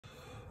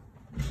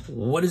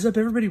What is up,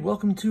 everybody?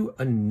 Welcome to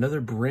another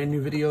brand new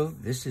video.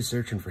 This is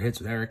Searching for Hits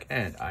with Eric,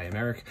 and I am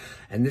Eric,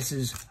 and this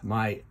is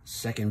my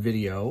second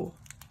video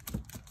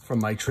from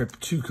my trip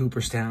to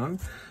Cooperstown.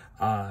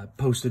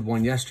 Posted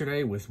one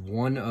yesterday with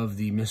one of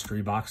the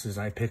mystery boxes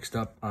I picked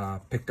up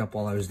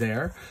while I was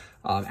there.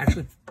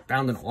 Actually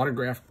found an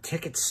autographed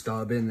ticket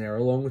stub in there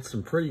along with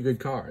some pretty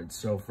good cards.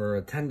 So for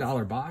a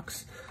 $10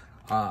 box,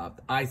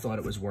 I thought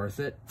it was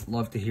worth it.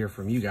 Love to hear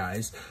from you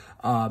guys.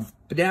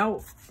 But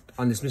now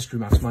on this Mystery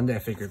Box Monday, I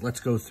figured let's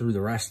go through the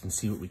rest and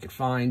see what we could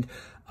find.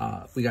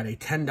 We got a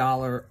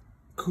 $10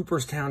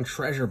 Cooperstown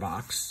treasure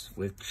box,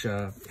 which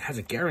has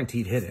a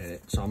guaranteed hit in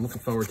it. So I'm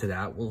looking forward to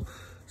that. We'll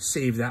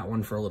save that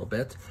one for a little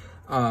bit.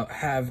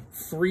 Have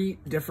three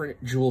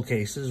different jewel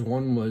cases.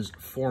 One was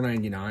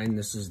 $4.99.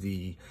 This is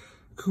the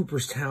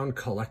Cooperstown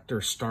Collector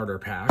Starter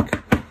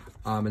Pack.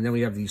 And then we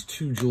have these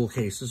two jewel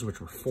cases,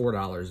 which were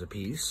 $4 a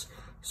piece.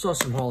 Saw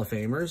some Hall of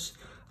Famers.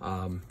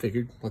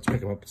 Figured let's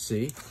pick them up and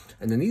see.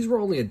 And then these were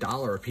only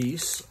 $1 a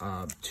piece.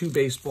 Two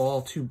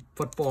baseball, two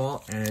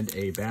football, and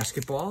a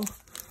basketball.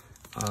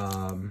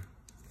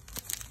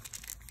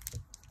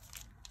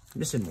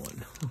 Missing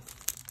one.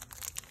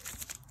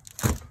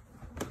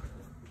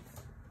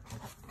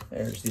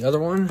 There's the other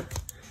one.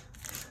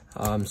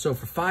 So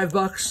for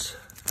 $5,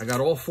 I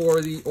got all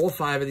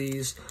five of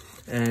these.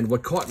 And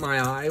what caught my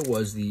eye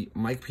was the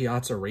Mike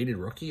Piazza rated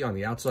rookie on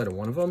the outside of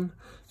one of them.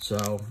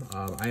 So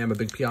I am a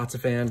big Piazza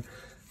fan.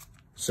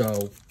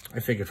 So I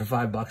figured for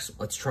 $5,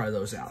 let's try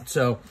those out.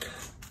 So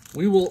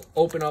we will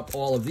open up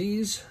all of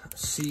these,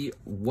 see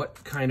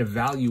what kind of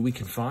value we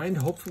can find.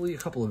 Hopefully a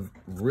couple of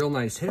real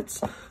nice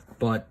hits.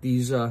 But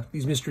these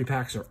mystery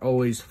packs are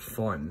always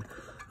fun.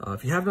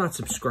 If you have not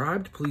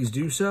subscribed, please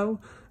do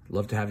so.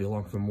 Love to have you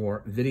along for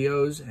more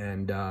videos,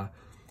 and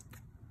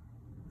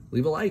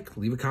leave a like,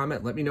 leave a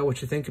comment, let me know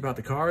what you think about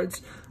the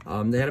cards.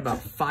 They had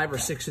about 5 or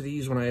 6 of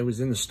these when I was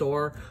in the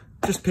store.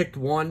 Just picked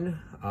one.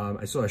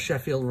 I saw a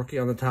Sheffield rookie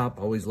on the top.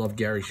 Always loved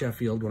Gary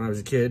Sheffield when I was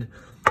a kid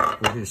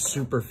with his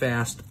super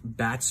fast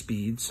bat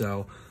speed.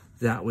 So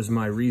that was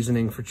my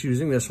reasoning for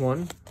choosing this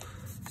one.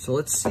 So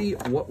let's see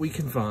what we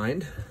can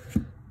find.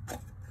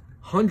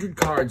 100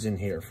 cards in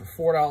here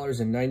for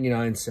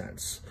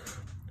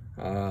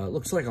 $4.99.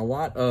 Looks like a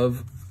lot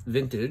of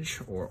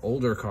vintage or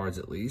older cards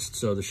at least.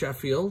 So the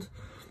Sheffield,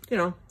 you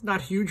know,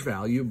 not huge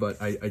value,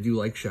 but I do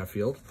like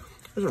Sheffield.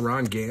 There's a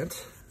Ron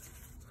Gant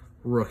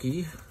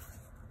rookie.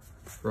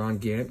 Ron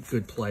Gant,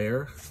 good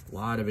player. A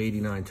lot of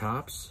 89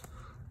 tops.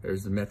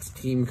 There's the Mets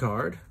team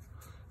card.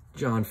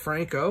 John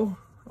Franco.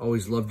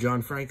 Always loved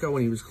John Franco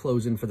when he was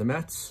closing for the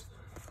Mets.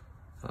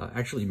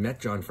 Actually met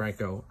John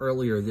Franco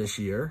earlier this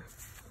year.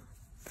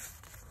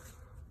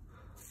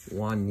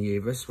 Juan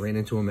Nieves, ran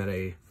into him at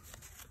a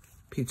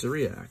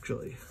pizzeria,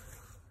 actually.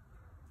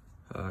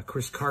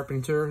 Chris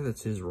Carpenter,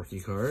 that's his rookie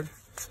card.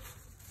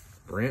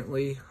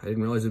 Brantley, I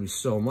didn't realize it'd be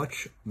so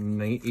much,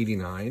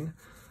 89.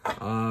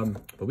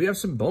 But we have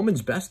some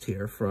Bowman's Best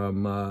here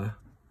from,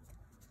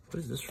 what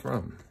is this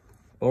from?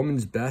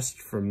 Bowman's Best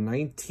from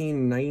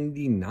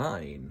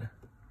 1999.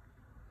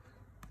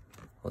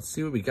 Let's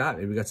see what we got.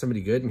 Maybe we got somebody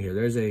good in here.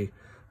 There's a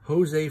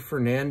Jose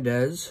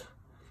Fernandez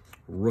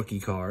rookie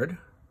card.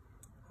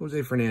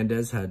 Jose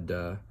Fernandez had,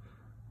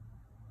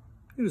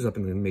 he was up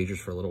in the majors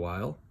for a little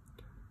while.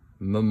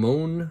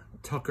 Mamone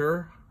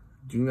Tucker.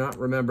 Do not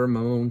remember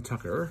Mamone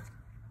Tucker.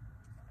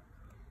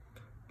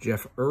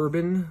 Jeff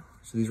Urban.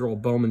 So these are all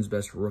Bowman's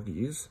Best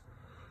rookies.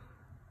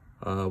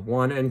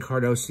 Juan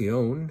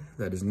Encarnacion.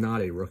 That is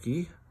not a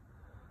rookie.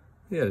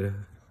 He had a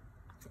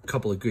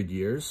couple of good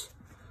years.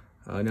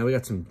 Now we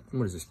got some,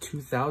 what is this,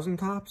 2000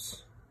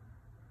 tops?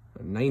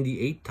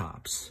 98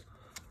 tops.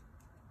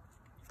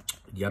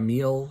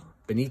 Yamil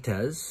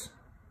Benitez.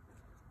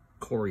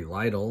 Corey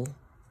Lytle.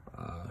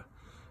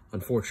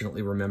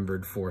 Unfortunately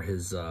remembered for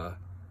his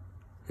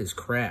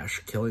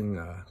crash, killing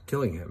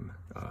him.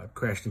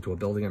 Crashed into a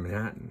building in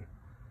Manhattan.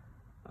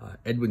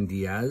 Edwin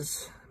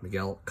Diaz,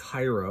 Miguel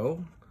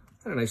Cairo.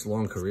 Had a nice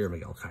long career,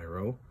 Miguel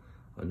Cairo.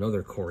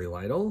 Another Corey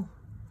Lytle.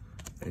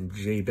 And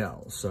Jay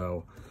Bell.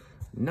 So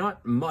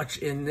not much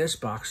in this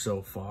box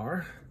so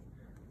far.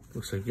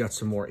 Looks like we got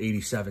some more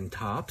 87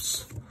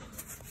 tops.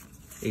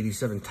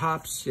 87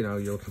 tops, you know,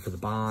 you're looking for the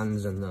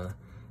Bonds and the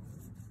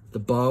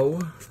bow.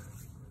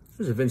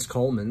 There's a Vince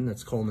Coleman.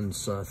 That's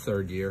Coleman's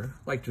third year.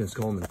 Liked Vince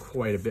Coleman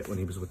quite a bit when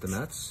he was with the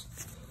Mets.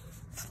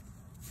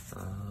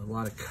 A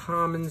lot of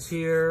commons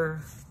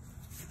here.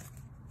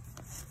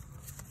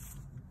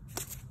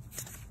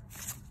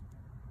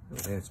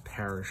 Lance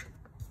Parrish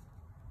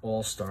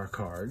All-Star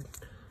card.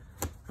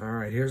 All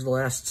right, here's the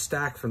last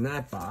stack from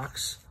that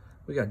box.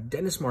 We got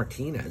Dennis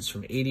Martinez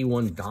from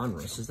 81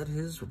 Donruss. Is that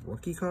his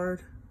rookie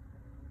card?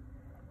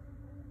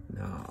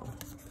 No.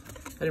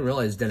 I didn't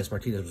realize Dennis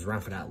Martinez was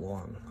around for that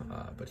long,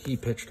 but he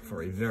pitched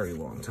for a very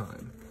long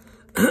time.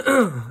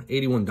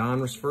 81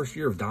 Donruss, first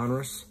year of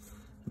Donruss,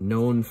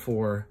 known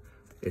for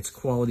its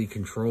quality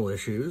control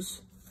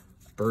issues.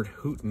 Bert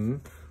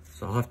Hooton.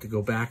 So I'll have to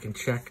go back and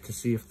check to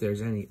see if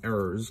there's any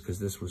errors, because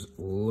this was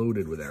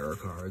loaded with error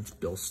cards.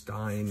 Bill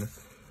Stein.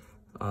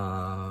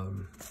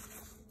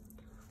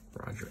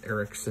 Roger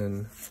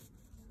Erickson,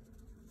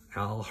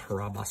 Al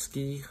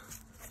Hraboski,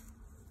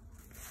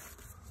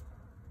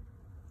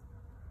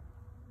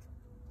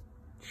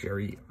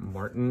 Jerry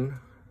Martin.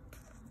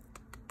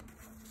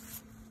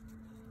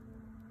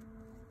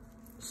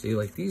 See,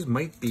 like these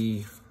might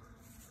be,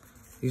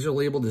 these are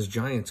labeled as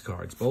Giants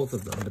cards, both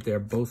of them, but they're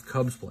both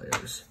Cubs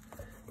players.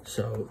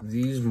 So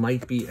these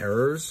might be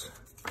errors.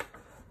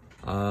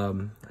 I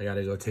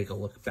gotta go take a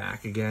look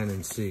back again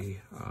and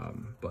see,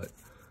 but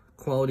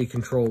quality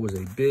control was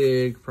a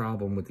big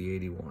problem with the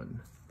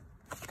 81.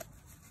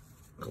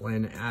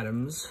 Glenn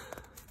Adams.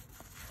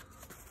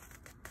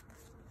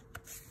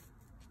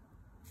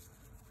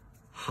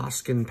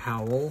 Hoskin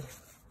Powell.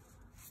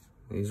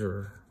 These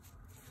are,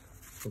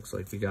 looks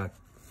like we got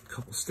a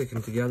couple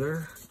sticking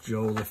together.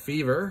 Joe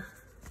Lefevre.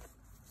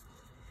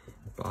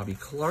 Bobby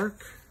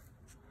Clark.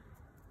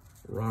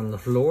 Ron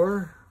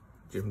LaFleur.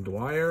 Jim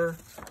Dwyer.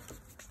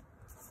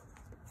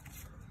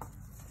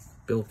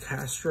 Bill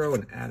Castro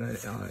and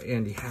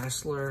Andy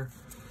Hassler.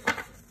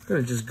 I'm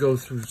going to just go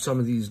through some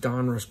of these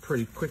Donruss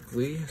pretty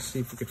quickly, see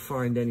if we could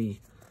find any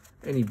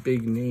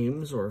big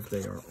names, or if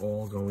they are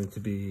all going to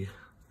be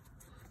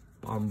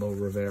Bombo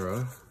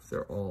Rivera.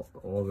 They're all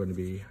going to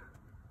be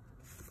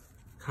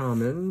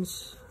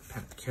commons.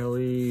 Pat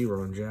Kelly,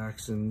 Ron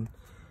Jackson,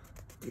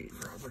 Dave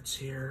Roberts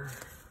here.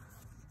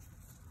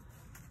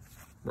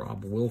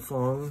 Rob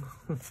Wilfong.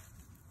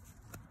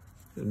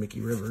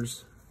 Mickey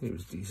Rivers, he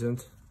was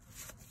decent.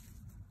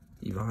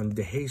 Ivan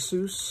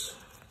DeJesus.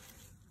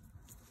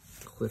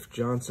 Cliff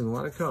Johnson, a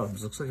lot of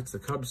Cubs. Looks like it's the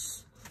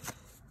Cubs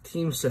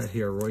team set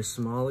here. Roy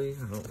Somali.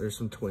 Oh, there's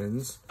some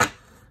Twins.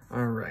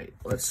 All right,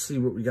 let's see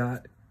what we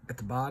got at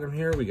the bottom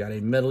here. We got a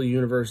Metal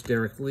Universe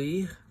Derek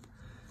Lee.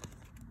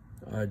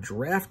 A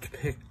draft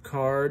pick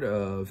card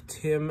of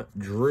Tim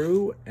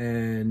Drew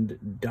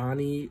and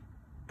Donnie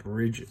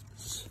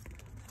Bridges.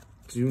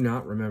 Do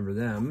not remember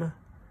them.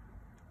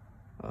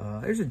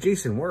 There's a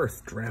Jason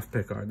Worth draft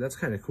pick card. That's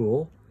kind of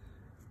cool.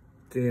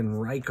 Dan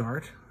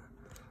Reichart.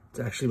 It's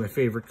actually my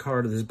favorite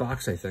card of this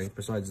box, I think,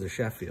 besides the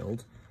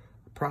Sheffield.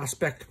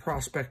 Prospect.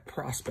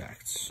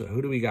 So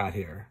who do we got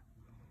here?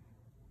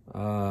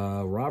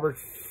 Robert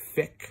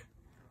Fick.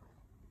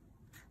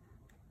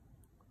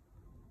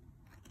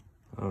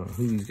 I don't know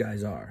who these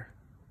guys are.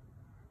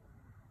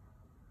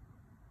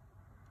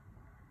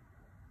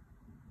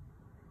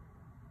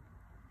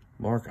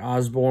 Mark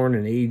Osborne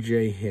and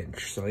A.J.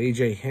 Hinch. So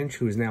A.J. Hinch,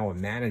 who is now a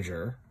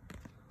manager.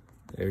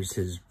 There's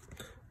his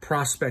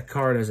prospect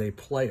card as a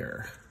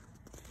player.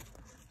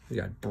 We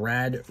got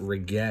Brad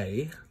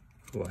Rigay,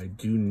 who I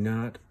do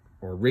not,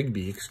 or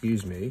Rigby,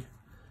 excuse me.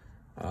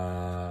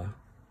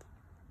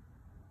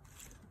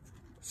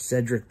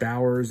 Cedric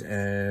Bowers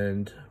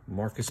and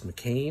Marcus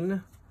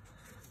McCain.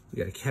 We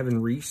got a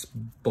Kevin Reese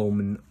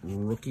Bowman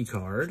rookie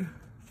card.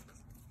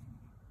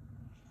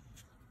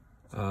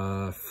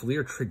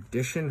 Fleer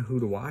Tradition, who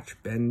to watch,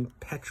 Ben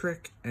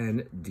Petrick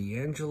and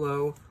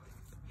D'Angelo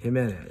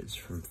Jimenez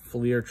from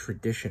Fleer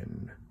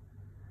Tradition.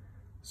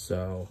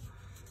 So,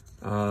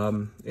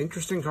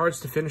 interesting cards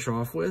to finish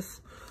off with.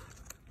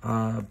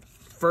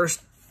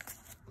 First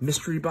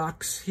mystery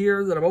box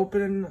here that I'm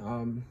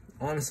opening.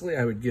 Honestly,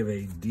 I would give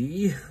a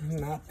D.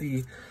 Not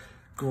the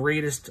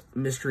greatest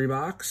mystery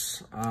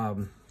box.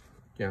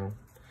 You know,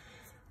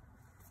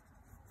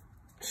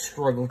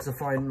 struggled to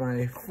find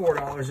my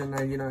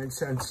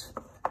 $4.99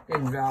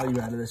 in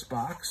value out of this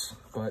box,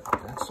 but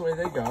that's the way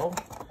they go.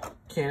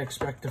 Can't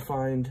expect to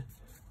find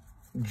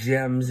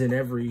gems in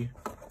every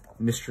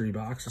mystery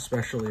box,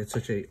 especially at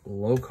such a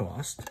low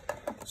cost.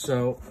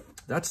 So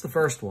that's the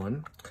first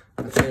one.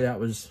 I'd say that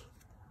was,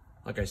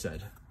 like I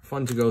said,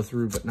 fun to go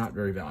through, but not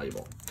very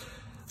valuable.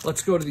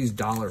 Let's go to these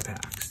dollar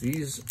packs.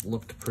 These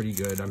looked pretty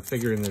good. I'm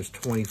figuring there's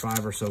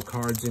 25 or so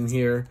cards in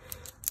here.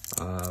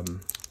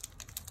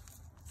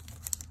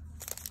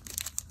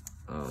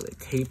 They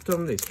taped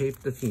them. They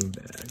taped the team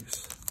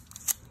bags.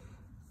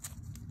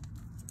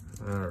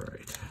 All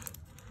right.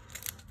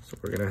 So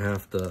we're going to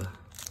have to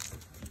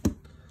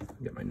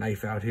get my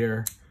knife out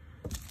here.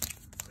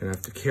 I'm going to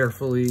have to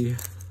carefully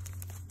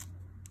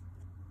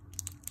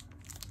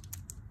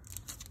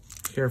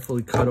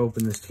cut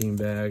open this team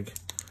bag,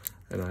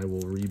 and I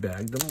will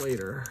rebag them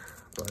later.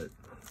 But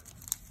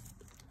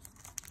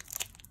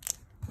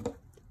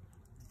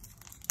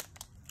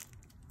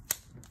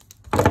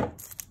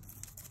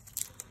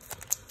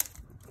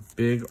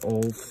big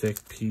old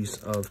thick piece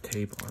of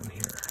tape on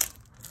here.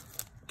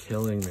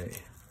 Killing me.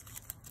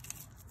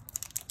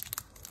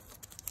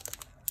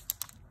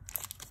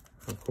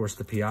 Of course,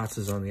 the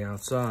Piazza's on the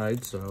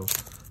outside, so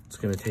it's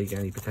going to take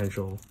any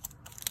potential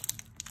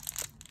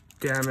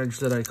damage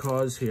that I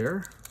cause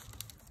here.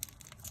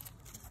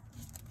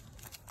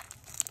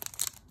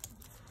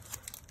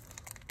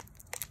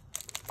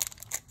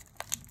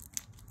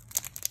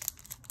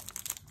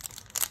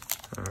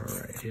 All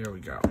right, here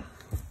we go.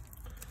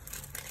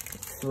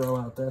 Throw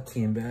out that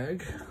team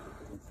bag.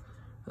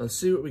 Let's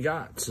see what we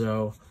got.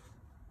 So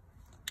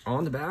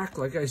on the back,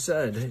 like I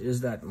said,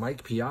 is that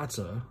Mike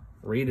Piazza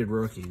rated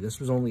rookie. This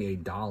was only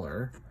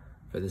 $1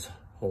 for this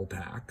whole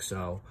pack.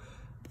 So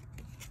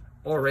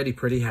already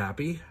pretty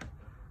happy.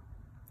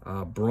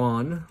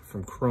 Braun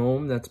from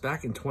Chrome, that's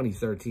back in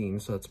 2013,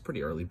 so it's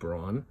pretty early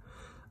Braun.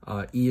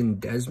 Ian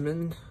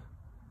Desmond.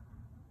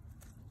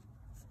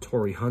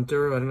 Torrey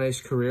Hunter had a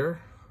nice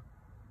career.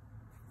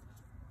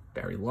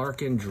 Barry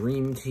Larkin,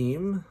 Dream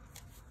Team.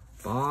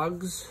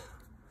 Boggs.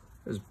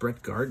 There's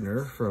Brett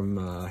Gardner from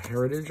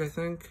Heritage, I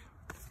think.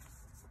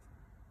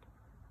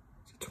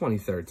 It's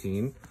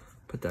 2013.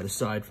 Put that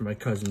aside for my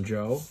cousin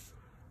Joe.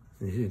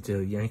 Into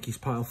a Yankees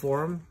pile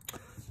for him.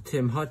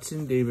 Tim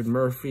Hudson, David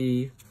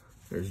Murphy.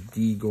 There's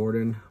D.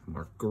 Gordon,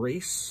 Mark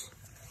Grace.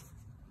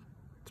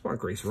 It's Mark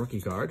Grace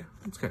rookie card.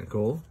 That's kind of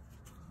cool.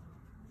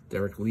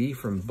 Derek Lee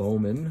from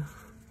Bowman.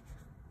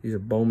 These are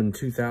Bowman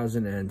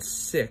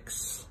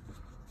 2006.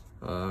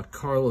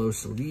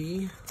 Carlos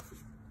Lee.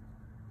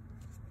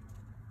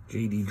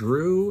 J.D.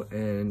 Drew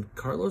and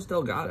Carlos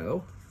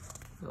Delgado.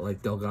 I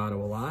like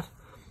Delgado a lot.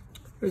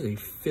 There's a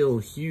Phil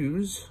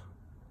Hughes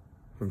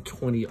from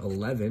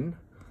 2011.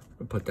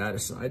 I'll put that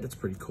aside. That's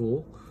pretty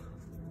cool.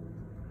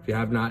 If you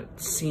have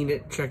not seen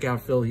it, check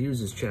out Phil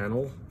Hughes'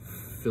 channel,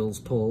 Phil's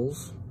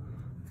Pulls.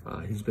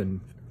 He's been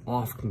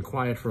off and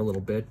quiet for a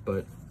little bit,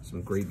 but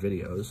some great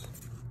videos.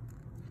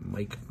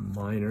 Mike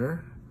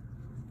Minor,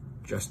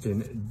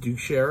 Justin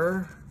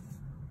Ducherer.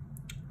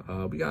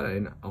 We got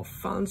an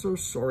Alfonso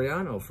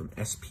Soriano from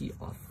SP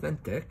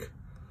Authentic.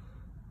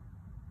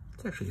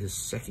 It's actually his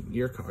second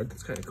year card.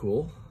 That's kind of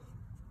cool.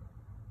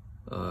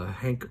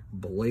 Hank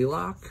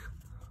Blaylock.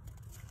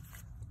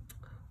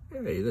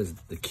 Hey, there's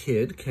the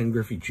kid, Ken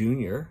Griffey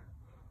Jr.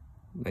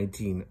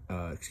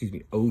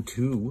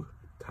 02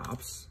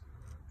 tops.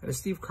 And a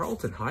Steve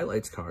Carlton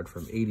highlights card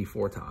from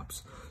 84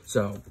 tops.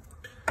 So,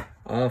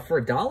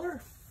 for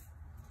 $1,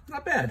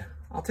 not bad.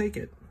 I'll take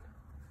it.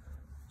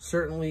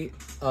 Certainly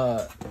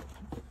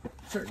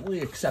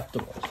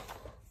acceptable.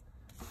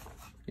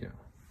 You know,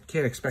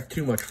 can't expect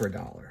too much for $1.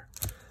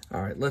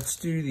 All right, let's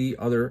do the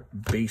other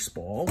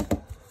baseball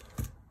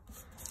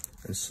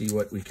and see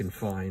what we can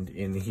find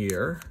in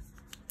here.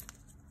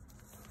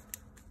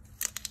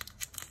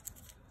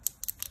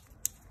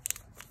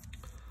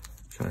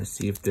 Trying to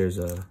see if there's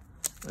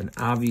an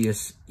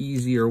obvious,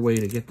 easier way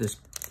to get this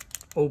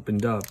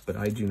opened up, but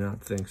I do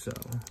not think so.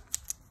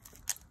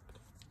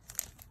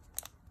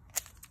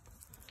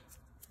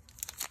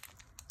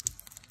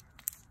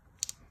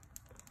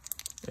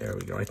 There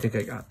we go. I think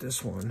I got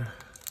this one.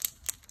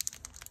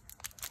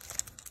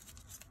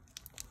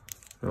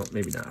 Oh,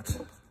 maybe not.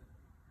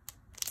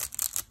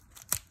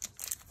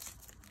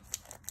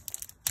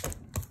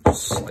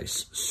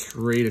 Slice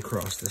straight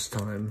across this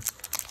time.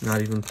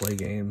 Not even play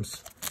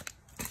games.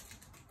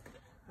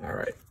 All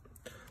right.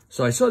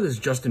 So I saw this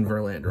Justin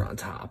Verlander on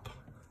top,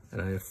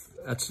 and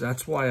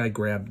that's why I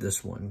grabbed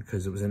this one,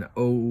 because it was an I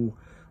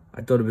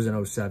thought it was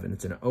an 07.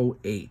 It's an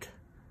 08.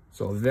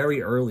 So a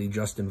very early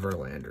Justin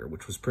Verlander,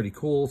 which was pretty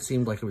cool.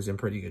 Seemed like it was in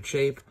pretty good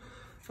shape.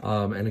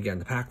 And again,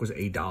 the pack was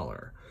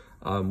 $1.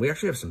 We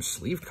actually have some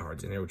sleeved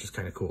cards in there, which is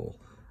kind of cool.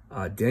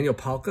 Daniel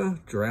Palka,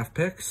 draft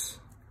picks.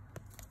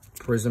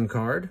 Prism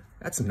card.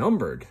 That's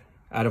numbered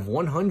out of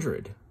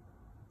 100.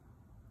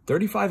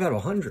 35 out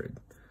of 100.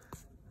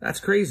 That's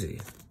crazy.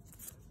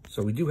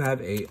 So we do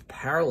have a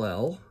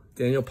parallel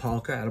Daniel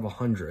Palka out of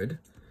 100.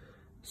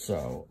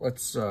 So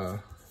let's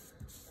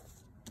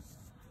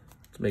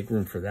make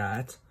room for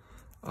that.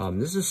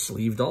 This is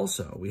sleeved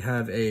also. We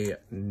have a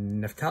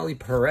Neftali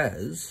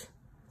Perez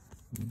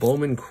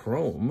Bowman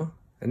Chrome,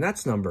 and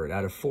that's numbered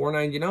out of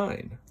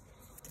 499.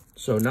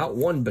 So not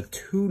one, but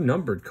two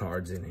numbered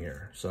cards in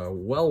here. So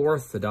well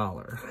worth the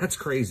 $1. That's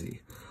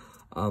crazy.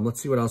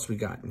 Let's see what else we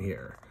got in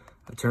here.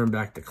 I turn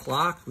back the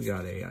clock. We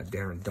got a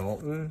Darren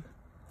Dalton.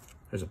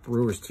 There's a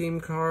Brewers team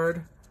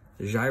card.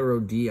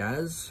 Jairo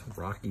Diaz,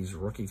 Rockies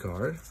rookie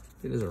card.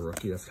 It is a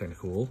rookie. That's kind of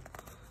cool.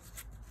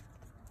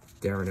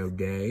 Darren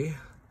O'Day.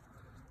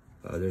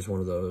 There's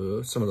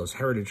some of those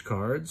heritage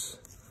cards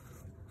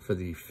for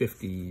the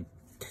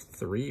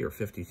 53 or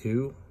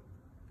 52,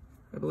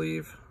 I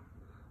believe.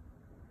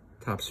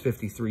 Topps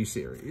 53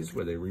 series,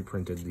 where they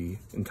reprinted the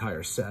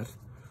entire set.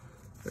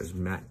 There's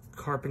Matt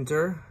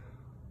Carpenter.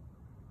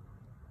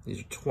 These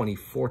are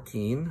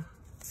 2014.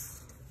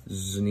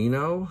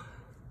 Zunino.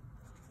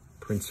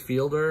 Prince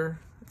Fielder.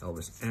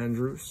 Elvis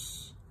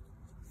Andrus.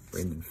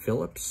 Brandon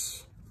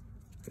Phillips.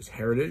 There's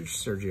Heritage.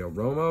 Sergio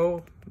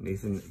Romo.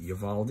 Nathan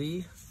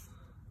Eovaldi.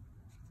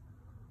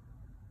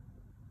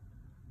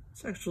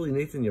 It's actually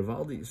Nathan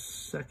Eovaldi's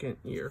second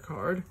year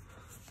card.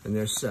 And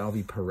there's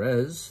Salvi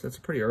Perez. That's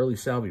a pretty early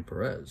Salvi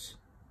Perez.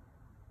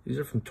 These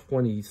are from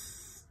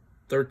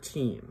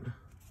 2013.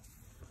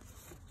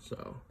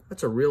 So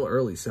that's a real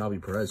early Salvi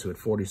Perez, who had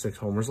 46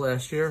 homers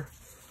last year.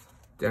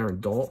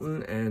 Darren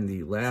Dalton, and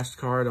the last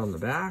card on the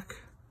back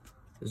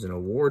is an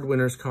award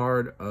winners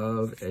card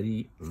of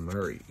Eddie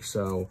Murray.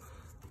 So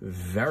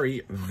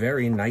very,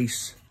 very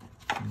nice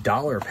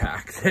 $1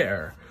 pack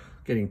there.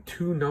 Getting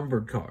two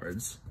numbered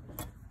cards.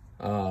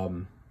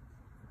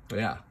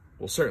 Yeah,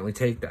 we'll certainly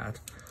take that.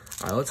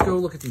 All right, let's go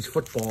look at these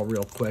football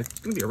real quick. It's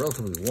going to be a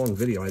relatively long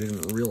video. I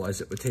didn't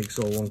realize it would take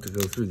so long to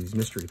go through these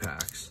mystery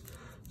packs.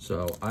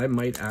 So I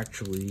might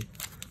actually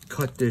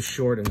cut this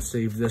short and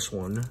save this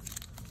one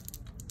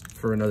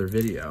for another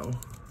video.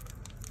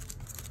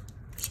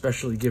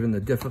 Especially given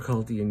the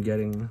difficulty in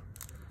getting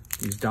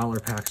these dollar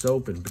packs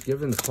open. But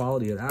given the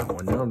quality of that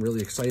one, now I'm really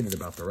excited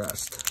about the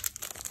rest.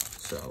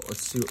 So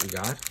let's see what we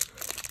got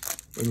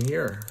in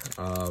here.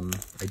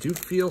 I do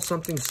feel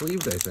something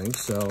sleeved, I think.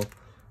 So,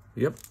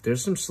 yep,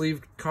 there's some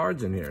sleeved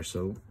cards in here.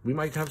 So we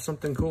might have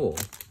something cool.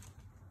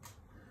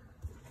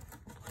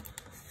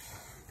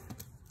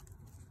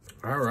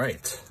 All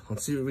right,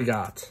 let's see what we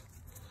got.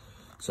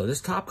 So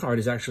this top card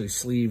is actually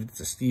sleeved. It's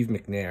a Steve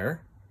McNair.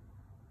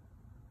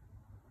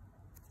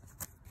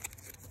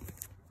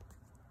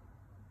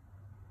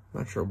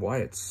 Not sure why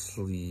it's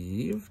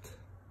sleeved.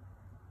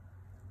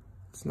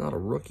 It's not a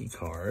rookie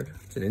card.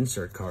 It's an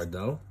insert card,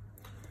 though.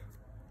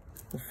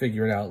 We'll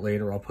figure it out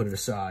later. I'll put it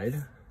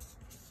aside.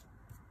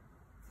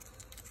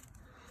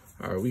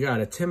 All right, we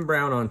got a Tim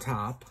Brown on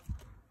top.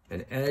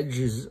 An edge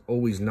is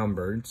always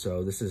numbered,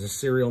 so this is a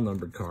serial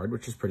numbered card,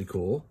 which is pretty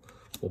cool.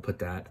 We'll put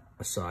that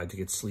aside to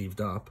get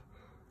sleeved up.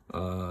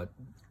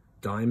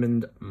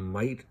 Diamond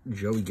Might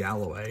Joey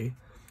Galloway.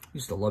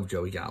 Used to love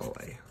Joey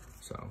Galloway,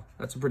 so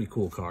that's a pretty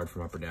cool card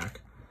from Upper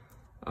Deck.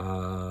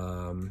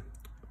 Who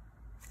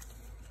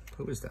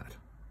is that?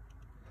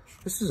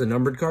 This is a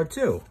numbered card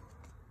too.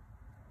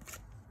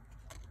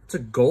 It's a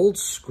gold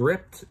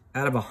script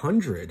out of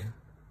 100.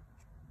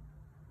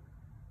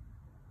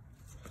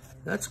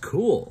 That's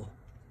cool.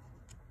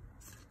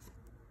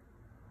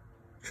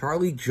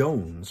 Charlie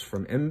Jones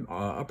from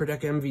Upper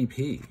Deck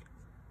MVP.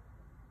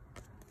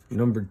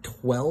 Numbered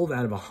 12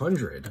 out of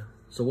 100.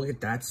 So we'll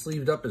get that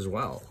sleeved up as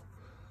well.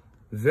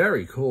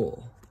 Very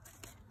cool.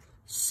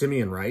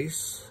 Simeon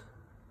Rice.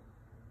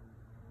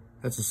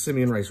 That's a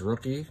Simeon Rice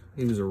rookie.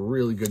 He was a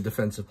really good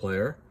defensive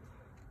player.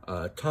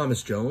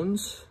 Thomas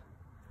Jones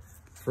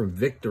from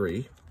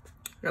Victory.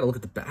 I gotta look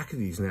at the back of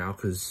these now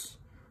because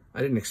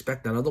I didn't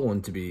expect that other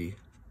one to be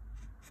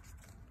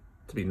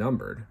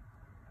numbered.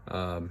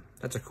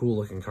 That's a cool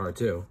looking card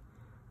too.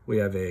 We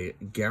have a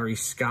Gary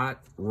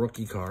Scott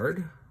rookie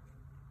card,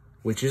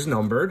 which is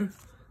numbered.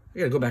 I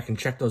gotta go back and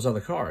check those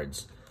other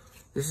cards.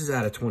 This is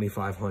out of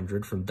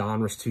 2,500 from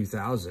Donruss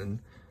 2000.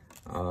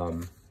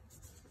 I'm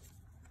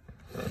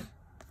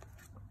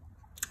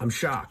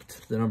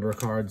shocked the number of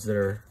cards that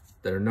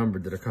are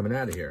numbered that are coming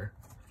out of here.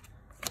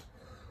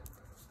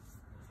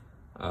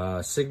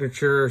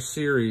 Signature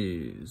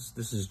Series.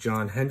 This is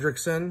John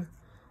Hendrickson.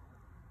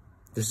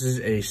 This is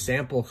a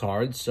sample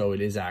card, so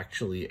it is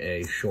actually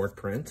a short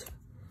print.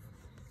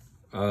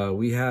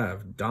 We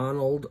have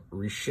Donald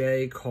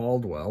Richey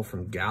Caldwell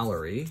from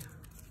Gallery.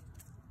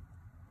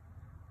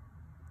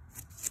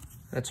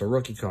 That's a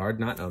rookie card,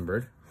 not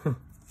numbered.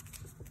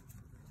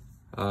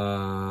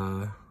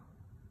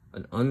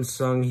 An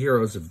Unsung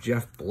Heroes of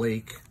Jeff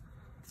Blake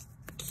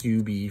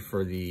QB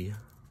for the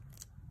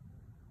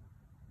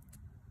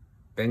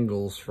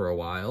Bengals for a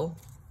while.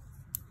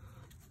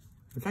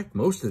 In fact,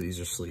 most of these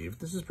are sleeved.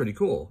 This is pretty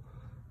cool.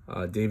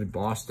 David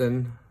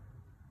Boston.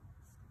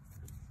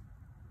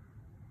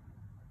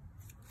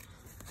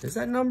 Is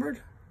that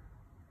numbered?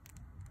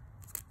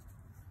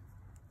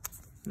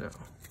 No.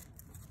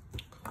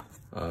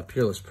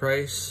 Peerless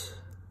Price.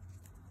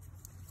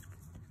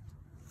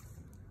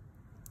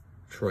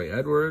 Troy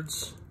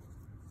Edwards.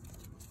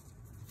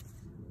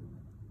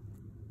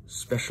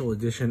 Special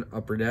Edition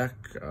Upper Deck.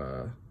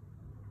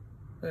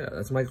 Yeah,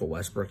 that's Michael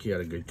Westbrook. He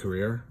had a good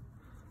career.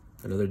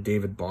 Another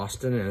David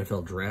Boston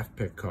NFL draft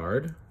pick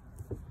card.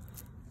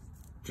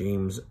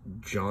 James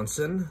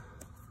Johnson.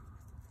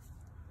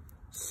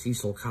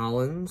 Cecil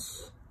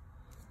Collins.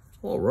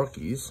 All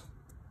rookies.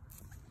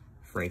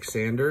 Frank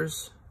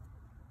Sanders.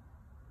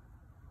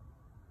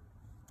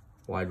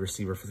 Wide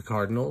receiver for the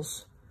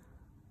Cardinals.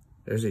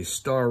 There's a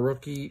star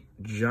rookie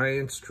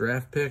Giants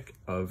draft pick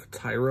of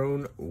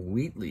Tyrone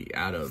Wheatley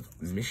out of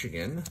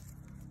Michigan.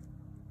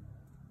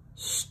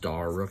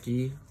 Star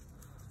rookie.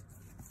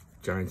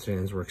 Giants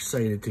fans were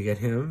excited to get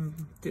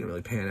him. Didn't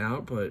really pan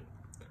out, but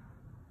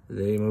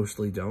they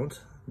mostly don't.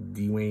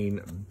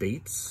 Dwayne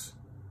Bates.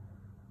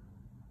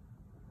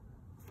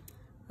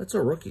 That's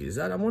a rookie. Is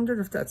that? I'm wondering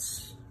if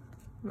that's...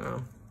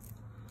 No.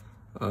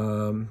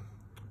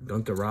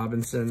 Gunter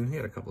Robinson. He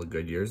had a couple of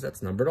good years.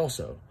 That's numbered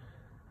also.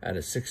 At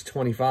a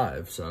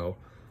 625. So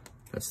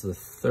that's the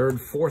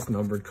fourth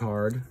numbered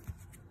card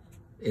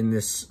in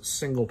this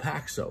single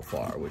pack so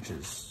far, which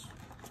is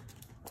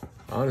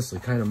honestly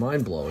kind of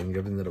mind-blowing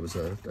given that it was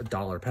a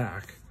dollar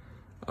pack.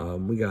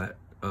 We got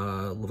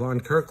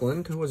Levon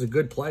Kirkland, who was a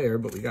good player,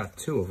 but we got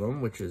two of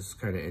them, which is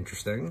kind of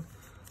interesting.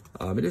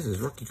 It is his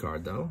rookie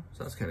card, though,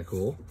 so that's kind of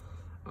cool.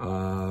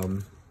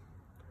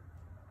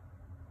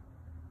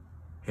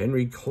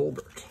 Henry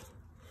Colbert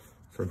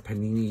from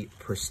Panini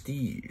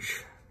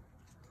Prestige.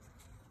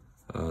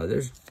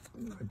 There's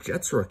a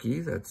Jets rookie.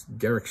 That's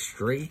Derek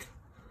Strait.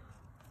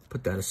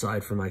 Put that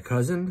aside for my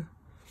cousin.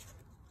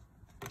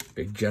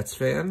 Big Jets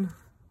fan.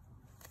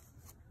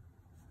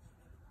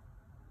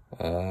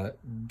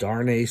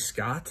 Darnay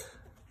Scott,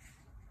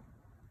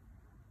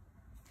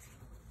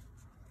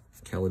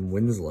 Kellen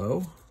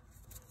Winslow,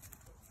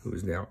 who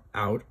is now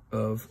out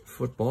of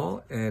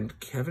football, and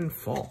Kevin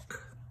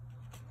Falk.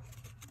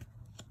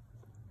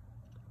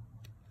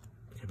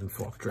 Kevin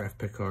Falk draft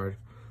pick card.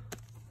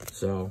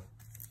 So,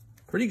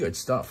 pretty good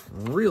stuff.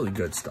 Really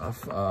good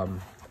stuff.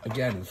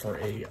 Again, for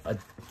a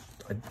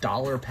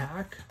dollar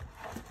pack,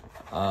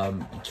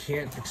 you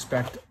can't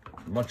expect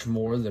much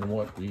more than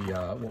what we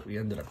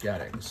ended up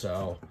getting.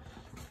 So,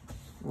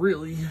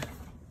 really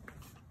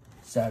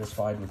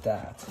satisfied with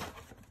that.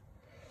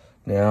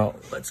 Now,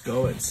 let's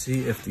go and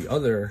see if the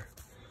other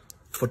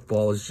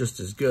football is just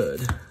as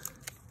good.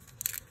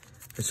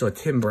 I saw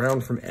Tim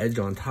Brown from Edge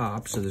on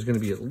top, so there's going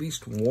to be at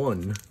least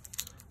one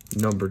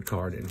numbered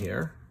card in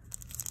here.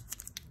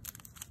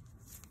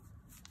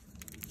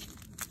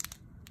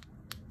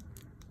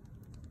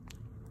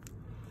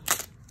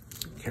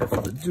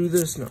 Careful to do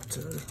this, not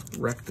to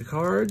wreck the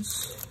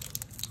cards.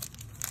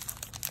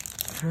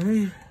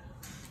 Okay.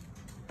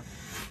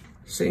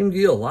 Same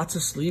deal, lots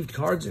of sleeved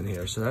cards in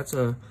here, so that's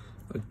a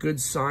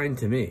good sign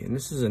to me. And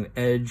this is an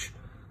Edge,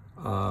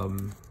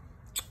 one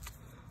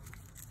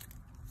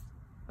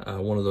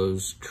of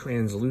those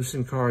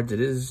translucent cards.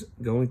 It is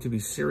going to be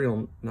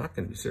serial, not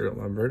going to be serial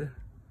numbered.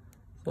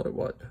 Thought it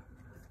would.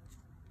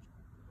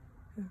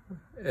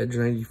 Edge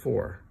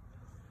 94.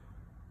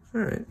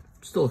 All right,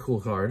 still a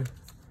cool card.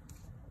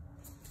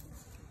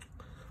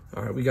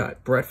 All right, we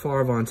got Brett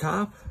Favre on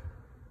top.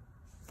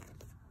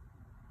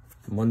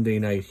 Monday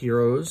Night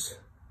Heroes.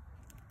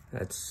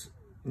 That's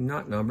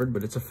not numbered,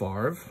 but it's a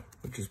Favre,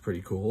 which is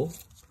pretty cool.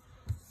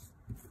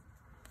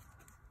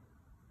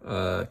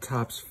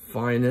 Topps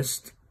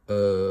Finest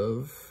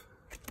of...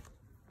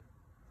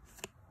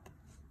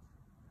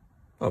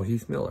 Oh,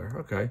 Heath Miller.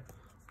 Okay.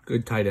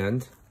 Good tight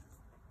end.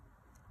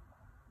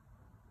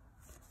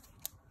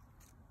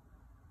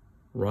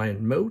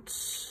 Ryan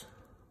Moats.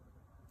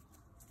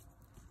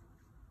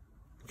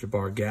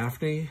 Jabbar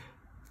Gaffney.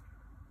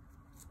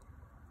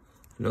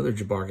 Another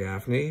Jabbar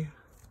Gaffney.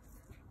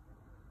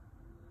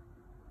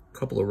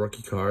 Couple of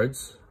rookie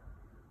cards.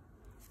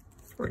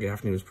 Jabbar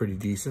Gaffney was pretty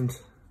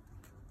decent.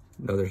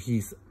 Another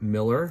Heath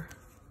Miller.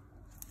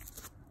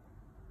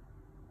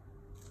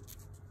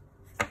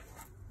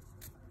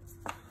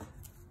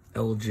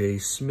 LJ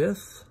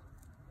Smith.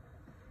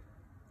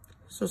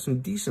 So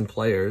some decent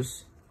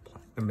players.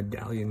 A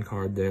medallion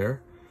card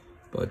there,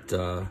 but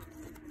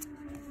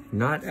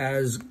not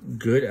as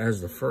good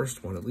as the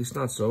first one, at least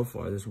not so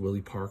far. There's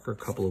Willie Parker, a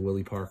couple of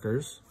Willie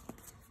Parkers.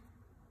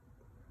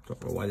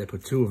 Don't know why they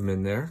put two of them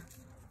in there.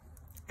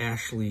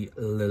 Ashley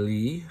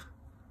Lilly,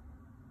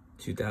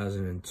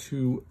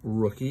 2002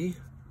 rookie.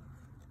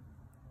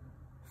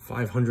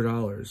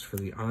 $500 for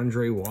the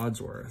Andre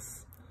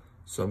Wadsworth.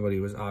 Somebody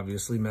was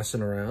obviously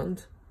messing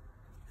around.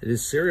 It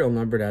is serial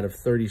numbered out of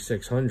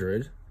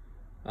 3,600,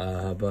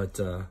 but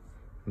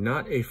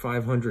not a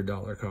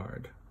 $500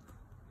 card.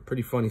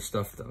 Pretty funny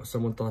stuff though.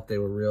 Someone thought they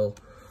were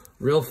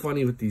real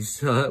funny with these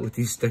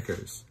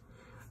stickers.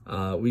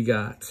 We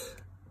got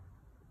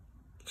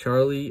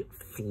Charlie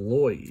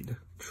Floyd,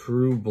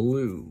 True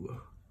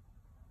Blue.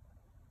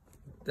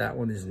 That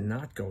one is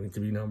not going to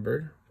be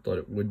numbered. Thought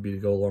it would be to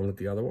go along with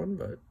the other one,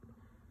 but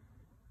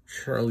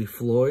Charlie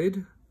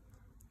Floyd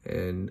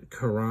and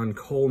Karan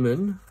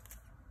Coleman,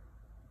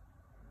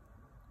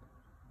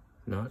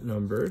 not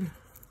numbered.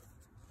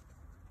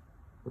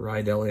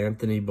 Rydell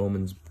Anthony,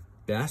 Bowman's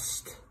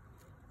Best.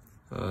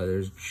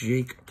 There's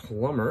Jake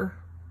Plummer,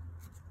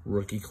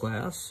 rookie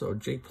class. So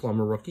Jake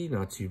Plummer rookie,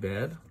 not too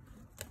bad.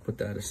 Put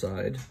that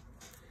aside.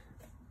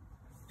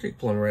 Jake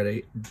Plummer had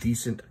a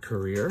decent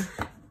career.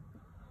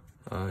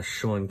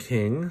 Sean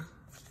King,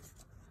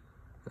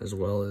 as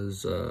well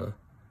as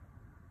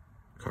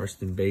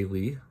Karsten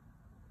Bailey.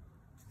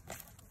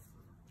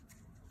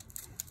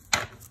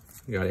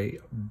 We got a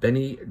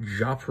Benny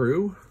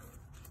Japru.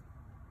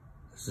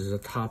 This is a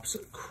Topps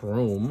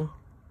Chrome.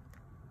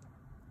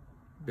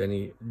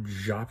 Benny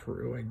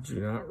Japru. I do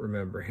not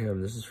remember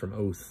him. This is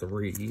from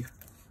 03.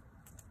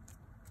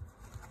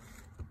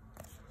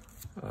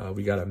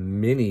 We got a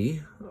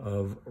mini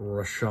of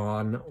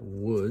Rashawn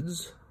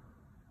Woods.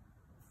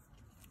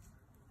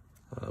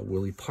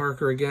 Willie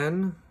Parker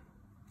again.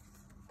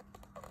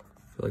 I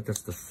feel like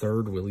that's the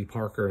third Willie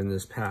Parker in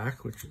this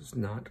pack, which is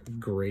not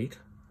great.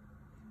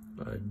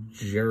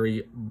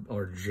 Jeremy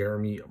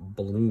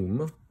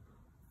Bloom.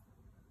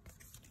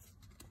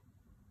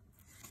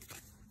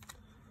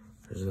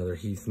 There's another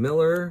Heath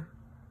Miller.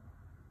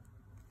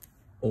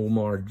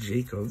 Omar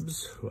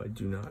Jacobs, who I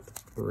do not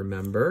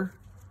remember.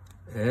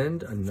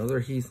 And another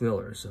Heath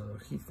Miller, so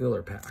Heath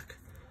Miller pack.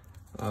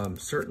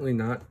 Certainly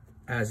not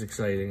as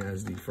exciting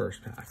as the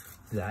first pack.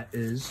 That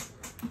is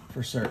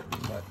for certain,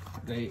 but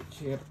they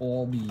can't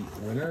all be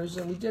winners.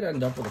 And we did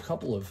end up with a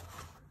couple of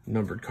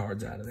numbered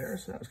cards out of there,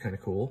 so that was kind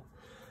of cool.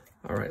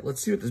 All right,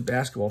 let's see what this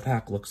basketball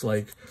pack looks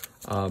like.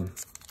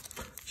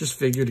 Just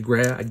figured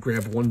I'd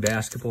grab one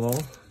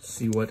basketball,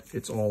 see what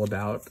it's all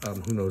about.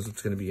 Who knows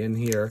what's going to be in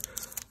here.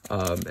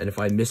 And if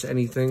I miss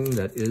anything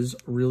that is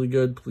really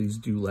good, please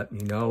do let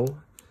me know.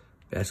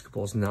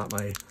 Basketball is not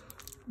my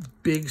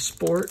big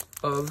sport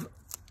of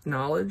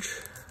knowledge,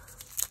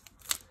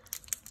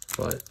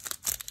 but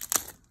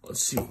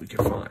let's see what we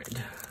can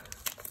find.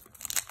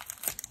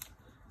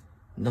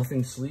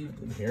 Nothing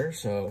sleeved in here,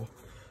 so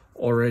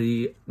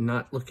already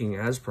not looking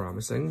as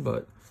promising,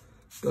 but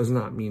does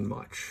not mean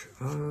much.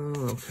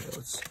 Okay,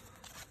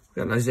 we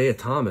got an Isaiah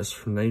Thomas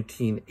from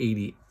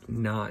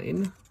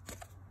 1989.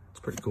 It's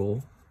pretty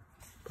cool.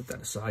 Put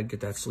that aside, get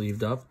that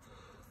sleeved up.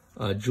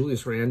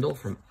 Julius Randle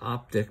from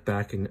Optic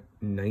back in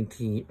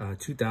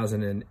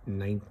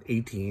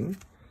 2018.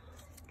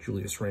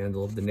 Julius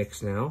Randle of the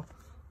Knicks now.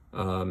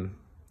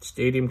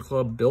 Stadium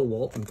Club Bill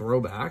Walton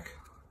throwback.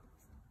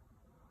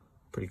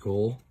 Pretty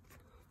cool.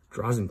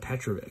 Drazen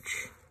Petrovic,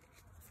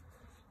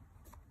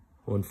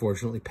 who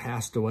unfortunately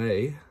passed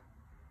away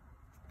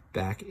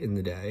back in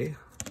the day.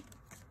 I'm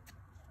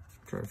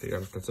trying to figure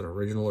out if that's an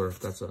original or if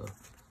that's a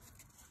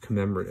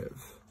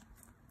commemorative.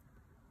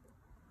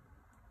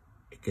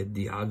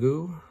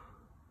 Diagu,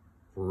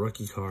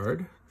 rookie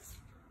card.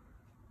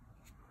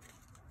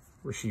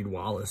 Rasheed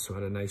Wallace, who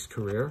had a nice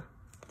career.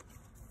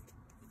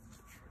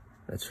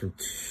 That's from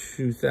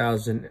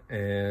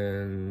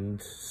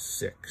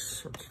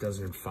 2006 or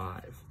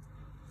 2005.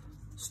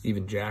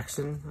 Steven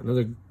Jackson,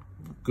 another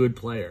good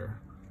player.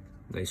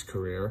 Nice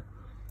career.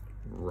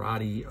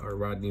 Rodney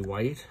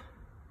White.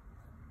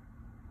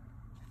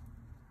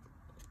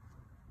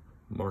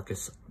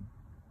 Marcus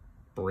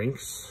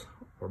Banks.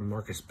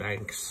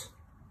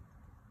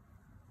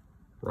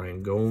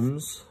 Ryan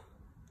Gomes.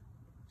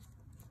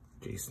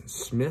 Jason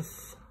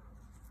Smith.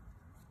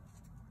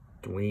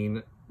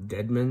 Dwayne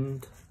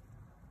Dedmon.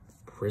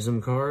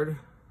 Prism card.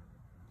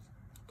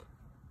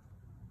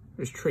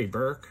 There's Trey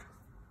Burke.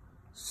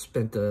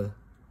 Spent a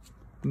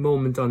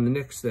moment on the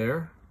Knicks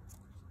there.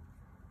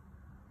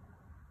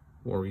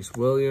 Maurice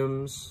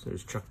Williams.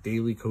 There's Chuck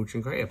Daly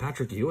coaching card. Yeah,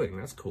 Patrick Ewing.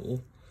 That's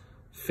cool.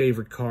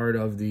 Favorite card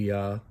of the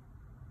of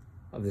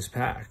this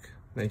pack.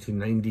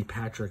 1990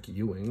 Patrick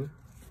Ewing.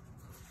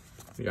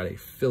 We got a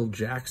Phil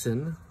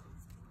Jackson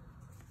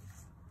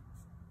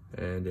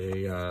and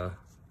a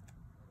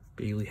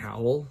Bailey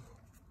Howell.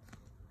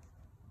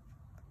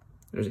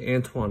 There's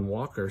Antoine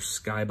Walker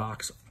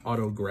Skybox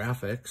Auto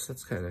Graphics.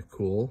 That's kind of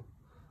cool.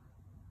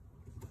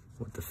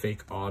 With the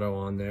fake auto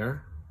on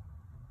there.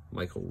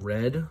 Michael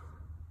Redd.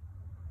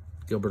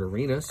 Gilbert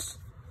Arenas.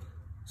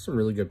 Some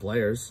really good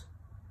players.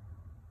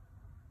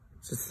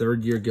 It's a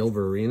third year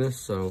Gilbert Arenas,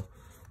 so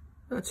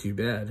not too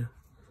bad.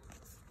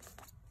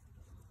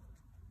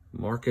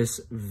 Marcus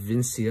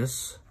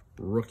Vincius,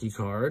 rookie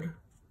card.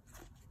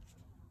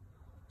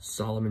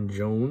 Solomon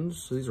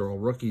Jones. So these are all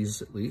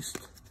rookies at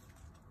least.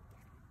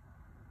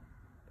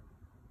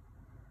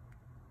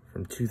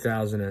 From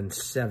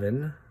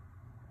 2007.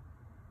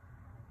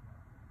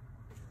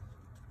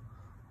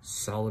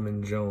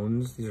 Solomon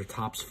Jones. These are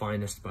Topps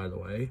Finest, by the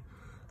way.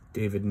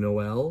 David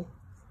Noel.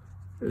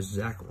 There's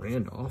Zach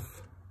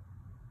Randolph.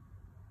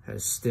 Had a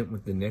stint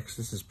with the Knicks.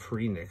 This is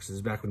pre-Knicks. This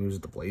is back when he was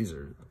at the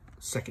Blazers.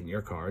 Second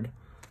year card.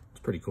 It's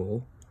pretty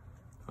cool.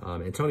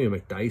 Antonio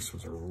McDyess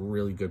was a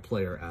really good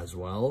player as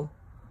well.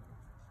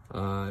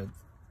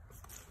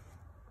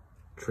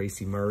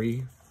 Tracy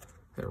Murray.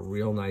 Had a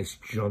real nice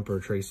jumper,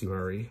 Tracy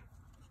Murray.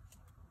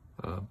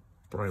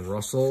 Brian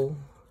Russell.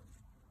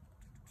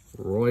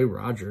 Roy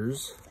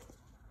Rogers.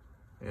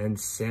 And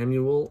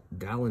Samuel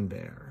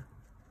Dallenberg.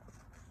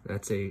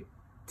 That's a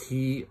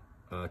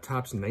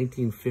Topps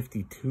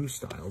 1952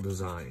 style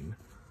design.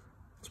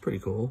 It's pretty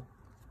cool.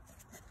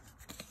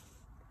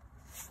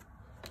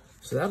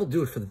 So that'll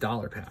do it for the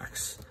dollar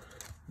packs.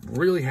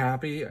 Really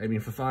happy. I mean,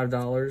 for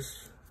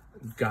 $5,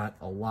 got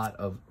a lot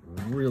of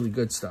really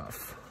good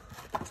stuff.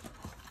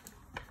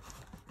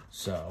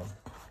 So,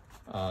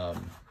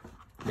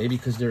 maybe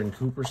because they're in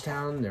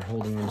Cooperstown, they're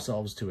holding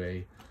themselves to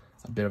a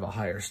bit of a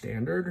higher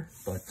standard.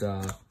 But,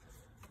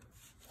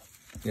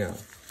 you know,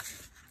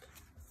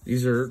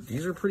 these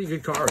are pretty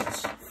good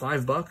cards.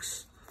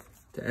 $5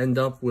 to end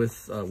up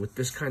with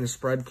this kind of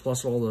spread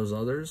plus all those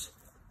others.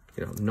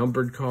 You know,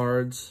 numbered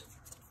cards,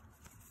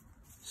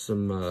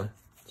 some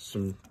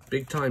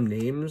big time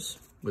names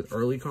with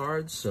early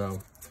cards.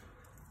 So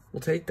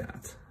we'll take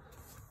that.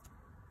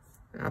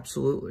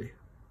 Absolutely.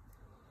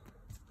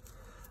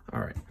 All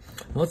right,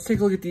 well, let's take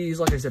a look at these.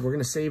 Like I said, we're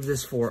going to save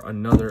this for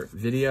another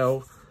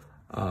video.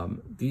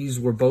 These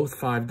were both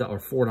 $5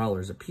 or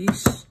 $4 a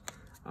piece.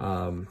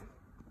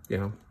 You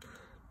know,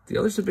 the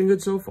others have been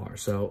good so far.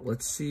 So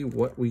let's see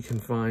what we can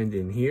find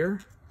in here.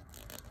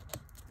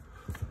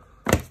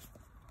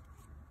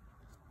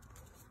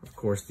 Of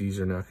course, these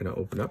are not going to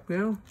open up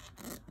now.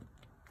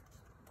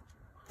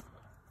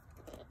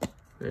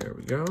 There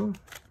we go.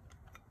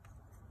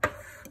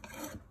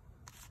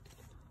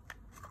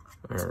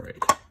 All right,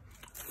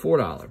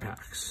 $4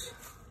 packs.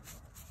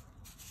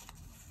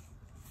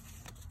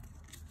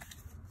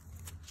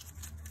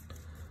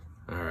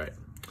 All right,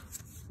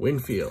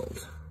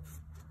 Winfield.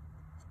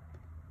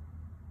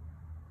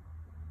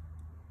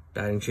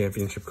 Batting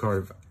championship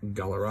card of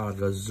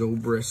Galarraga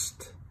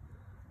Zobrist.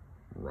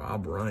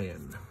 Rob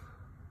Ryan.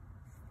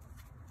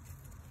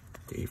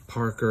 Dave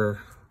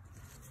Parker.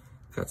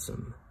 Got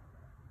some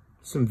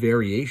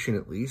variation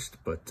at least,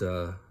 but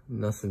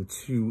nothing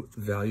too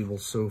valuable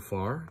so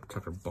far.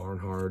 Tucker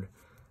Barnhard.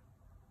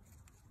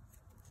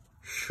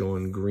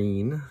 Sean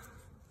Green.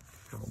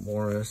 Al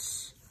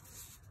Morris.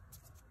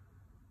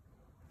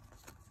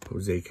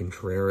 Jose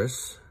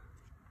Contreras.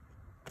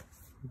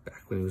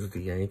 Back when he was with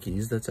the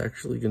Yankees. That's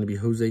actually going to be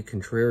Jose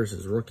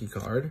Contreras' rookie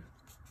card.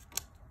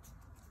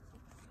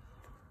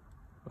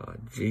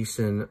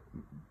 Jason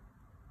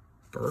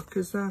Burke,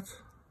 is that?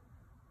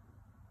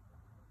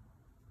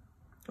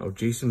 Oh,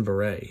 Jason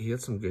Beret. He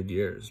had some good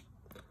years.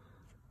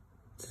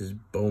 It's his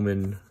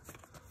Bowman.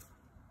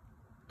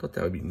 Thought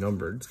that would be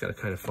numbered. It's got a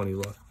kind of funny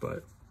look,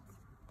 but.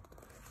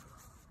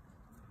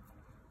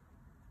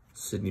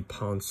 Sidney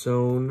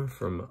Ponson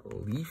from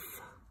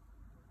Leaf.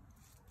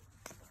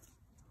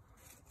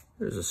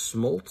 There's a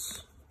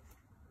Smoltz.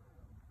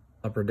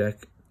 Upper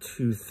Deck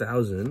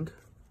 2000.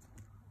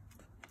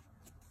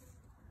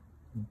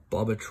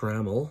 Bubba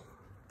Trammell.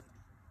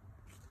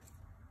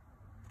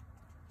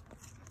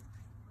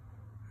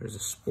 There's a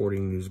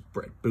Sporting News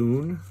Brett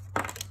Boone.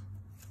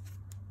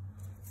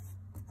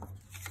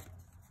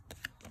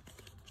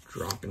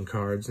 Dropping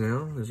cards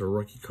now. There's a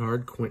rookie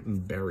card, Quentin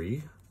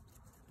Berry.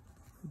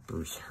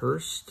 Bruce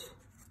Hurst.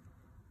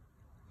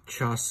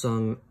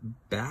 Cha-Sung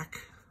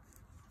Back.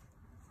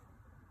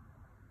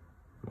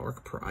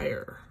 Mark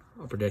Pryor,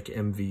 Upper Deck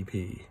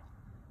MVP.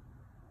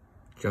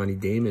 Johnny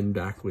Damon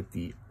back with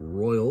the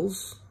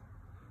Royals.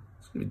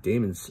 It's going to be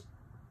Damon's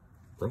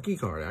rookie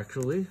card,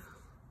 actually.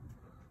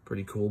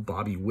 Pretty cool.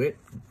 Bobby Witt,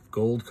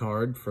 gold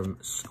card from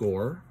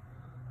Score.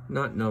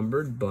 Not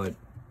numbered, but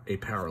a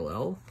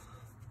parallel.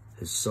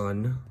 His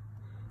son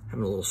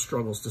having a little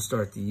struggles to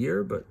start the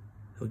year, but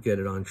he'll get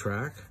it on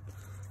track.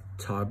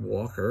 Todd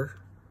Walker.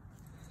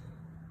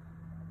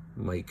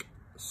 Mike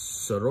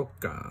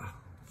Soroka.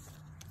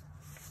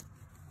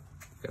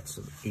 Got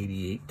some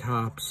 88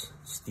 tops.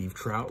 Steve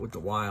Trout with the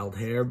wild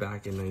hair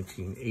back in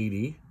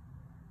 1980.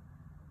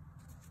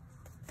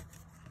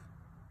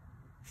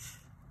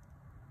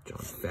 John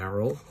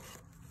Farrell.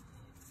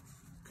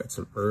 Got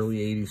some early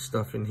 80s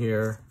stuff in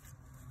here.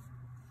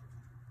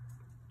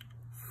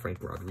 Frank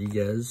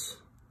Rodriguez.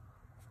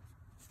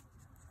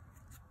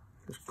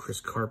 There's Chris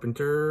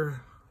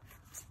Carpenter.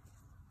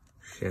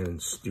 Shannon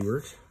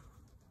Stewart.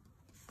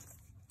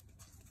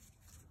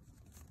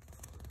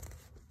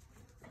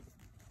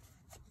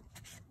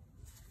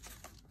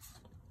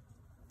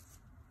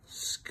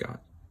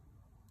 Scott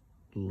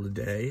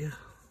Leday.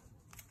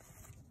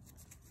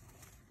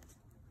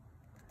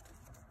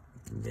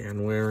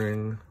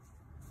 Manwaring.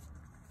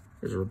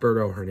 There's a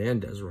Roberto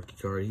Hernandez rookie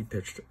card. He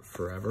pitched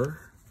forever.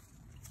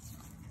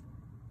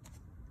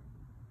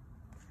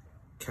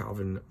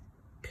 Calvin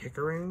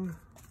Pickering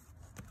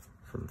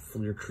from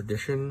Fleer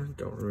Tradition.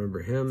 Don't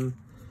remember him.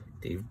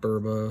 Dave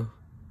Burba.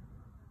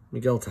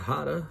 Miguel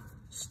Tejada.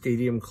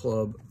 Stadium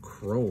Club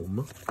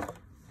Chrome.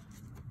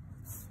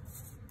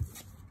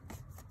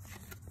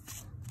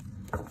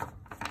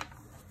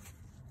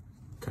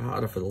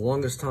 Tejada, for the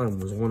longest time,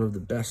 was one of the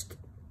best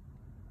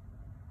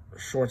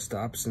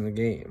shortstops in the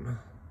game.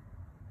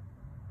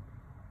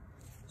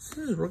 Is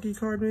this his rookie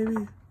card,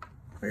 maybe?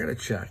 I gotta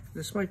check.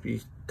 This might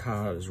be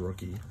Tejada's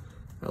rookie.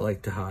 I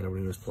like Tejada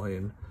when he was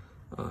playing.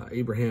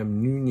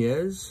 Abraham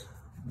Nunez,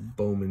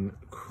 Bowman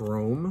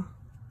Chrome.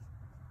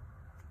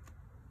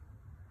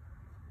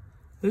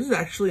 This is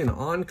actually an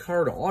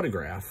on-card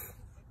autograph.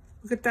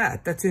 Look at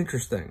that. That's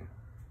interesting.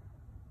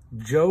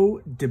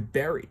 Joe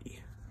DeBerry.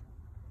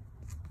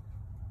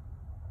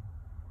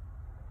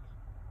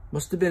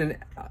 Must have been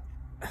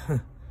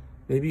an,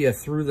 maybe a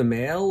through the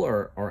mail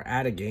or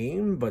at a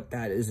game, but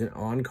that is an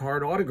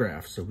on-card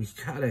autograph, so we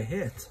got a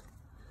hit.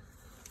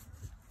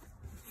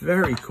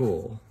 Very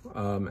cool.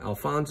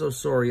 Alfonso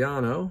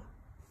Soriano.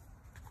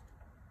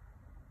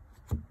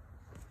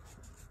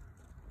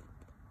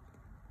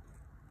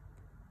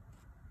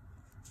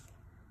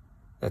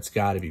 That's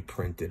got to be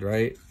printed,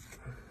 right?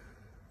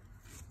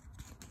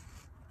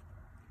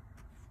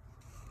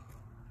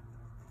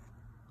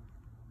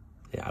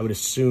 Yeah, I would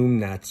assume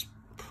that's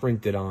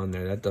printed on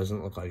there. That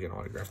doesn't look like an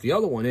autograph. The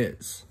other one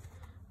is,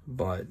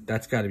 but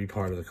that's got to be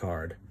part of the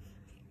card.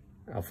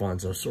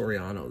 Alfonso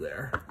Soriano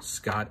there.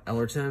 Scott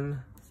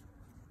Ellerton.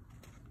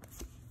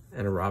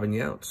 And a Robin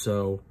Yount.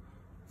 So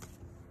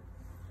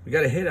we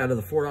got a hit out of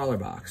the $4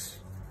 box.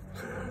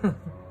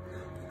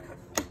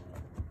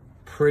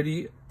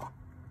 Pretty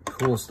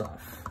cool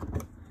stuff.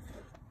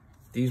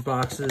 These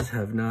boxes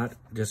have not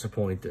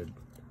disappointed.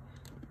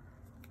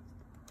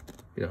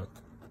 You know,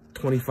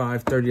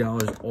 $25,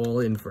 $30 all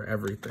in for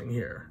everything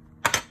here.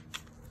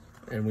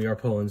 And we are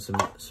pulling some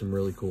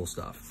really cool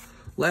stuff.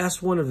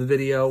 Last one of the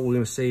video, we're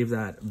going to save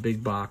that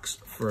big box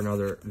for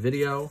another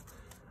video.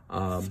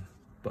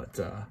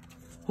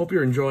 Hope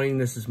you're enjoying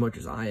this as much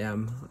as I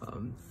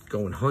am.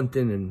 Going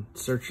hunting and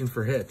searching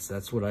for hits.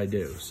 That's what I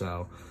do.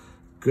 So,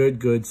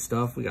 good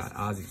stuff. We got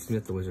Ozzie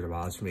Smith, the Wizard of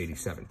Oz from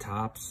 87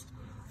 tops.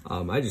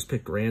 I just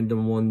picked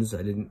random ones.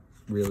 I didn't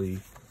really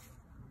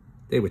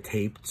They were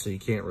taped, so you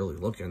can't really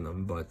look in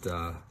them, but,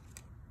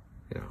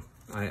 you know,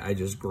 I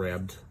just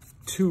grabbed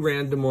 2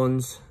 random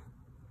ones.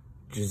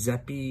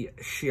 Giuseppe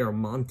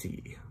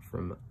Chiaramonti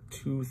from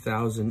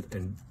 2000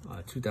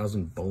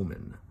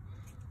 Bowman.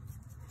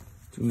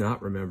 Do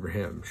not remember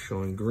him.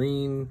 Sean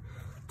Green,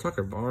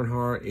 Tucker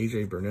Barnhart,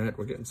 AJ Burnett.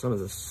 We're getting some of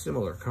the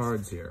similar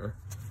cards here.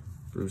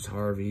 Bruce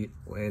Harvey,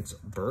 Lance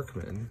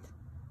Berkman,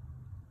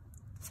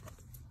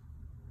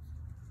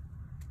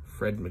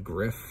 Fred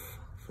McGriff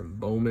from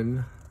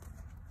Bowman,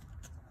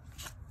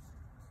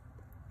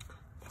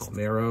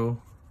 Palmero,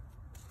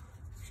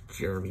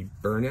 Jeremy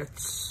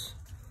Burnett,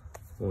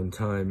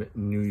 one-time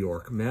New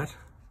York Met,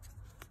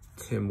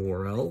 Tim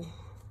Worrell,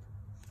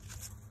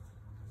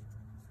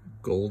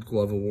 Gold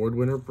Glove Award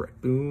winner Brett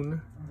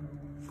Boone,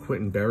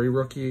 Quentin Berry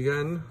rookie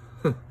again,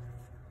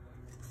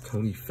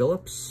 Tony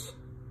Phillips,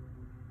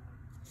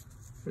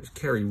 there's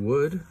Kerry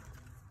Wood,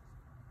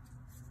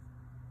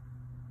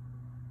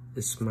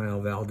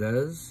 Ismael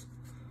Valdez,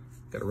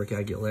 got a Rick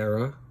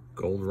Aguilera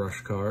Gold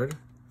Rush card,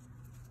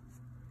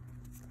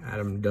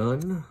 Adam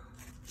Dunn,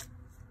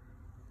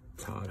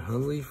 Todd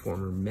Hundley,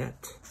 former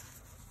Met,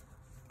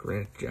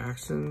 Grant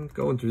Jackson.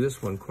 Going through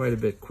this one quite a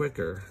bit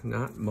quicker.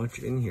 Not much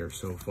in here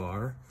so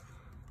far.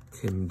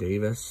 Tim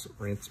Davis,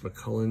 Rance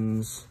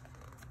McCullens,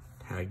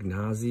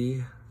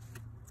 Tagnazzi,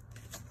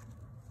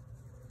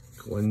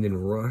 Glendon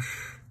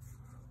Rush.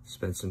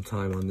 Spent some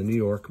time on the New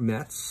York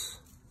Mets.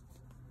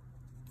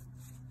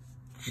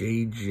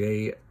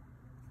 J.J.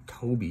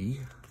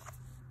 Toby,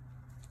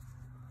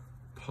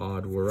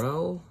 Pod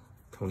Worrell,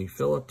 Tony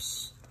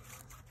Phillips,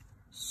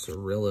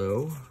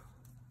 Cirillo,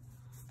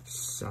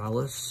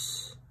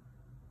 Salas,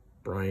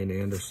 Brian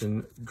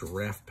Anderson,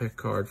 draft pick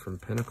card from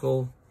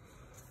Pinnacle,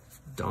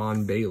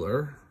 Don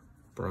Baylor,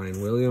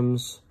 Brian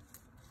Williams,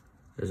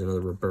 there's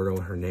another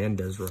Roberto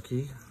Hernandez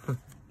rookie,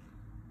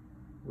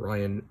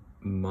 Ryan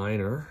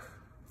Miner,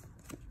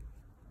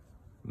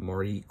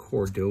 Marty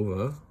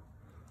Cordova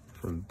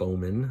from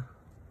Bowman,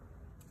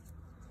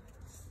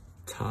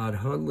 Todd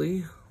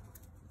Hundley,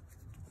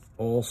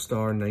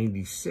 All-Star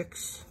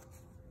 96,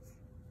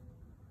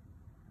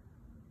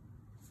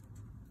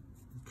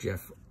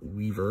 Jeff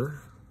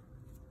Weaver,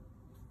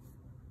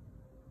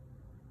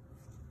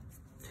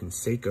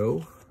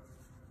 Canseco,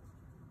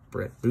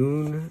 Brett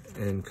Boone,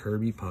 and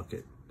Kirby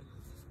Puckett.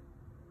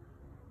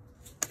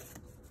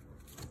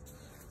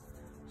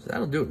 So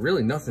that'll do it.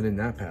 Really nothing in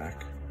that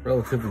pack.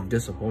 Relatively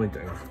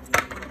disappointing.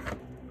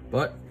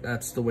 But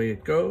that's the way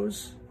it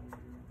goes.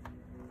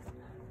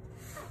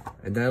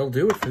 And that'll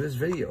do it for this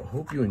video.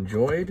 Hope you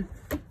enjoyed.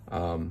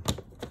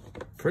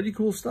 Pretty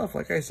cool stuff.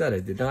 Like I said, I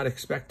did not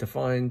expect to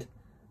find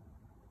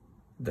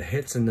the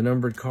hits and the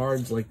numbered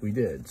cards like we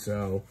did.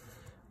 So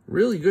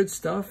really good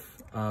stuff.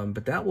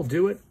 But that will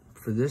do it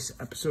for this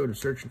episode of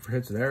Searching for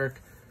Hits with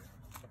Eric.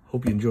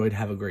 Hope you enjoyed.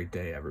 Have a great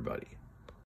day, everybody.